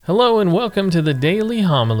Hello and welcome to the Daily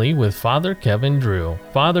Homily with Father Kevin Drew.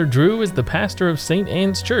 Father Drew is the pastor of St.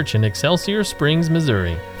 Anne's Church in Excelsior Springs,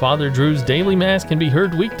 Missouri. Father Drew's daily mass can be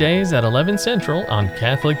heard weekdays at 11 Central on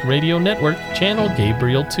Catholic Radio Network, channel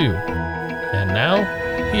Gabriel 2. And now,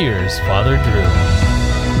 here's Father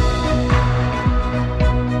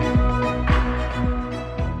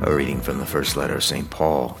Drew. A reading from the first letter of St.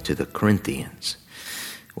 Paul to the Corinthians.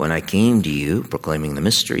 When I came to you, proclaiming the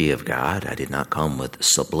mystery of God, I did not come with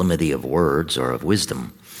sublimity of words or of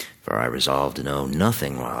wisdom, for I resolved to know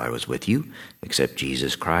nothing while I was with you, except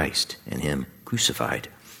Jesus Christ and Him crucified.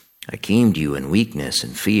 I came to you in weakness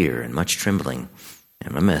and fear and much trembling,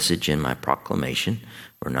 and my message and my proclamation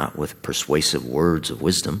were not with persuasive words of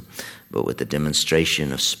wisdom, but with the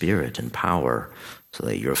demonstration of spirit and power, so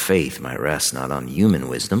that your faith might rest not on human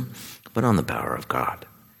wisdom, but on the power of God.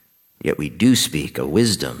 Yet we do speak a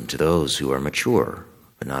wisdom to those who are mature,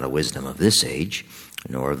 but not a wisdom of this age,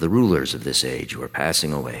 nor of the rulers of this age who are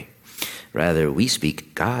passing away. Rather, we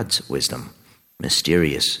speak God's wisdom,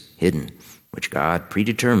 mysterious, hidden, which God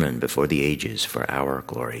predetermined before the ages for our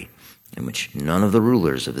glory, and which none of the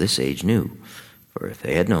rulers of this age knew. For if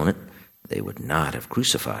they had known it, they would not have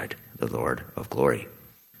crucified the Lord of glory.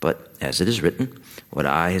 But as it is written, what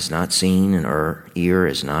eye has not seen and ear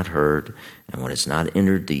has not heard, and what has not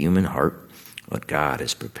entered the human heart, what God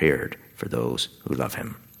has prepared for those who love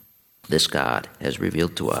Him. This God has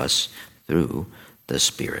revealed to us through the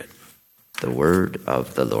Spirit. The word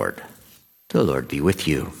of the Lord. The Lord be with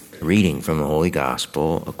you. Reading from the Holy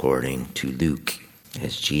Gospel according to Luke.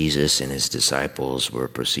 As Jesus and His disciples were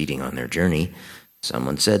proceeding on their journey,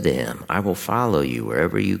 someone said to Him, I will follow you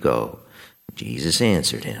wherever you go. Jesus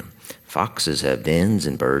answered him, Foxes have dens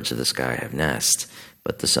and birds of the sky have nests,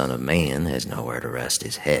 but the Son of Man has nowhere to rest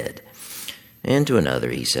his head. And to another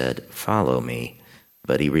he said, Follow me.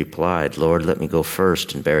 But he replied, Lord, let me go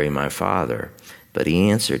first and bury my father. But he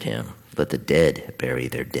answered him, Let the dead bury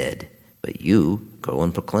their dead, but you go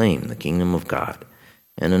and proclaim the kingdom of God.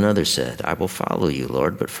 And another said, I will follow you,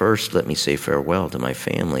 Lord, but first let me say farewell to my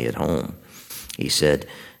family at home. He said,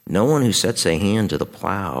 No one who sets a hand to the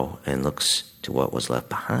plow and looks to what was left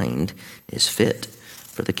behind is fit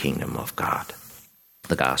for the kingdom of God.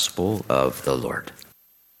 The Gospel of the Lord.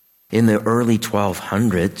 In the early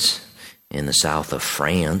 1200s, in the south of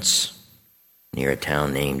France, near a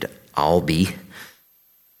town named Albi,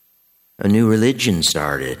 a new religion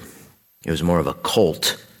started. It was more of a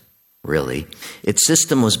cult, really. Its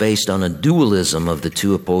system was based on a dualism of the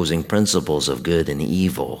two opposing principles of good and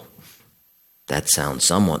evil. That sounds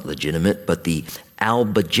somewhat legitimate, but the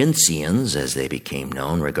Albigensians, as they became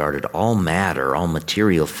known, regarded all matter, all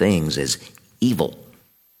material things as evil.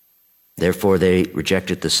 Therefore, they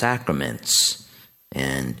rejected the sacraments,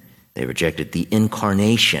 and they rejected the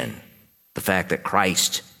incarnation, the fact that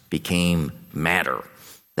Christ became matter,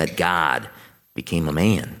 that God became a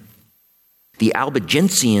man. The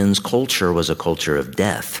Albigensians' culture was a culture of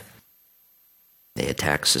death. They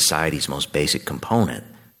attacked society's most basic component,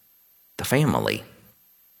 the family.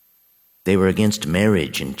 They were against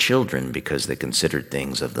marriage and children because they considered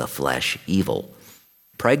things of the flesh evil.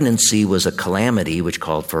 Pregnancy was a calamity which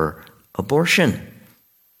called for abortion,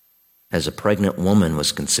 as a pregnant woman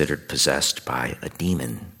was considered possessed by a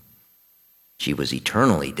demon. She was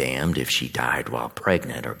eternally damned if she died while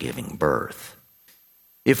pregnant or giving birth.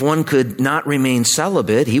 If one could not remain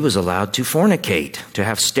celibate, he was allowed to fornicate, to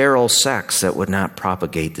have sterile sex that would not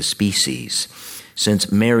propagate the species.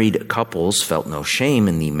 Since married couples felt no shame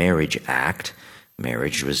in the marriage act,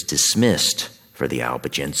 marriage was dismissed for the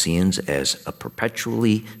Albigensians as a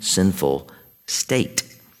perpetually sinful state.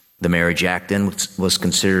 The marriage act then was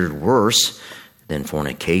considered worse than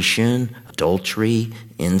fornication, adultery,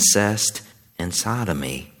 incest, and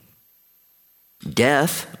sodomy.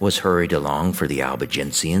 Death was hurried along for the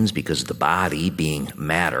Albigensians because the body, being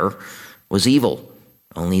matter, was evil.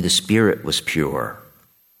 Only the spirit was pure.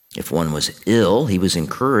 If one was ill, he was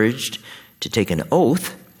encouraged to take an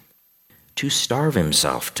oath to starve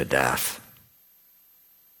himself to death.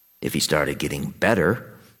 If he started getting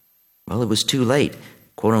better, well, it was too late.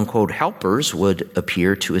 Quote-unquote helpers would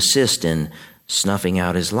appear to assist in snuffing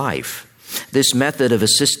out his life. This method of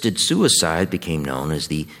assisted suicide became known as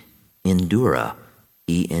the Endura,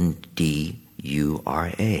 E-N-D-U-R-A.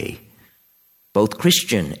 Both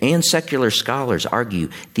Christian and secular scholars argue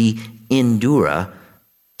the Endura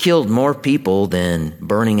killed more people than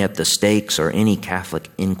burning at the stakes or any Catholic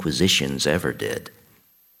inquisitions ever did.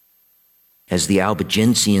 As the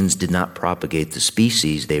Albigensians did not propagate the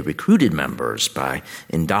species, they recruited members by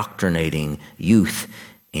indoctrinating youth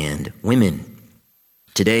and women.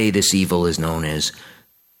 Today, this evil is known as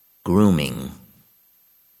grooming.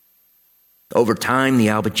 Over time, the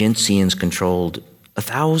Albigensians controlled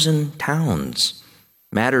 1,000 towns.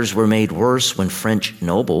 Matters were made worse when French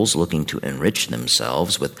nobles, looking to enrich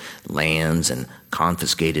themselves with lands and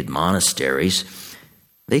confiscated monasteries,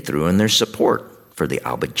 they threw in their support for the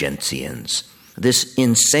Albigensians. This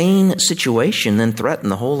insane situation then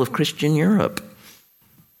threatened the whole of Christian Europe.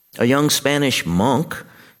 A young Spanish monk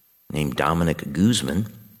named Dominic Guzman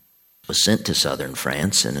was sent to southern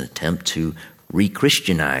France in an attempt to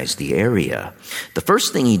re-Christianize the area. The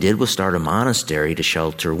first thing he did was start a monastery to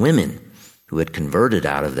shelter women who had converted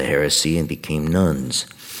out of the heresy and became nuns.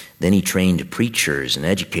 Then he trained preachers and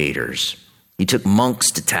educators. He took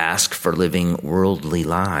monks to task for living worldly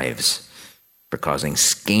lives, for causing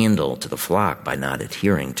scandal to the flock by not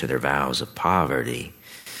adhering to their vows of poverty.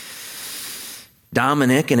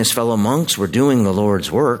 Dominic and his fellow monks were doing the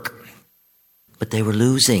Lord's work, but they were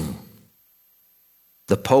losing.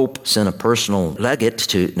 The Pope sent a personal legate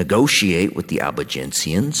to negotiate with the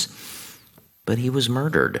Albigensians, but he was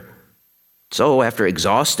murdered. So, after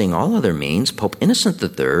exhausting all other means, Pope Innocent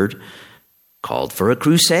III called for a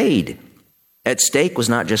crusade. At stake was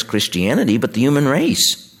not just Christianity, but the human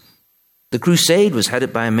race. The crusade was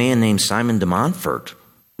headed by a man named Simon de Montfort,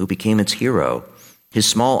 who became its hero. His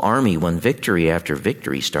small army won victory after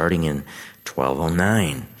victory, starting in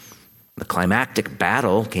 1209. The climactic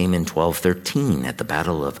battle came in 1213 at the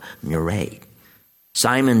Battle of Muret.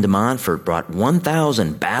 Simon de Montfort brought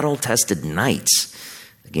 1,000 battle-tested knights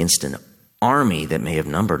against an army that may have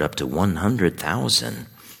numbered up to 100,000.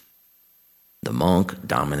 The monk,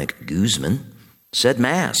 Dominic Guzman, said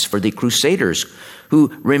Mass for the Crusaders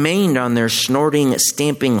who remained on their snorting,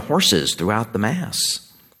 stamping horses throughout the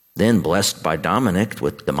Mass. Then, blessed by Dominic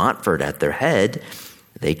with de Montfort at their head,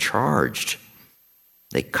 they charged.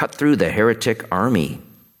 They cut through the heretic army,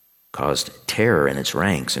 caused terror in its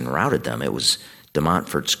ranks, and routed them. It was de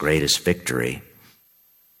Montfort's greatest victory.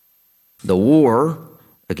 The war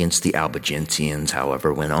against the Albigensians,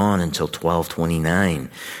 however, went on until 1229.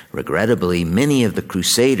 Regrettably, many of the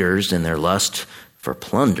Crusaders, in their lust for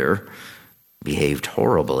plunder, behaved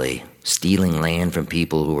horribly, stealing land from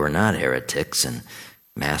people who were not heretics and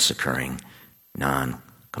massacring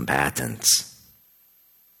non-combatants.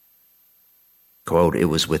 Quote, "It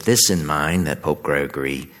was with this in mind that Pope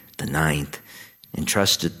Gregory IX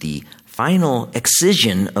entrusted the final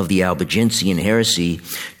excision of the Albigensian heresy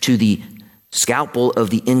to the scalpel of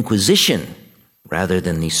the Inquisition rather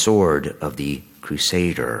than the sword of the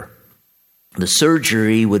Crusader. The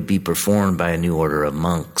surgery would be performed by a new order of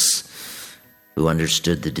monks who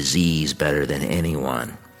understood the disease better than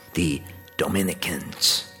anyone, the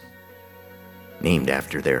Dominicans, named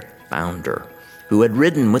after their founder, who had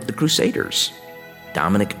ridden with the Crusaders,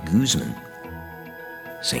 Dominic Guzman,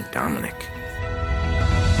 St. Dominic.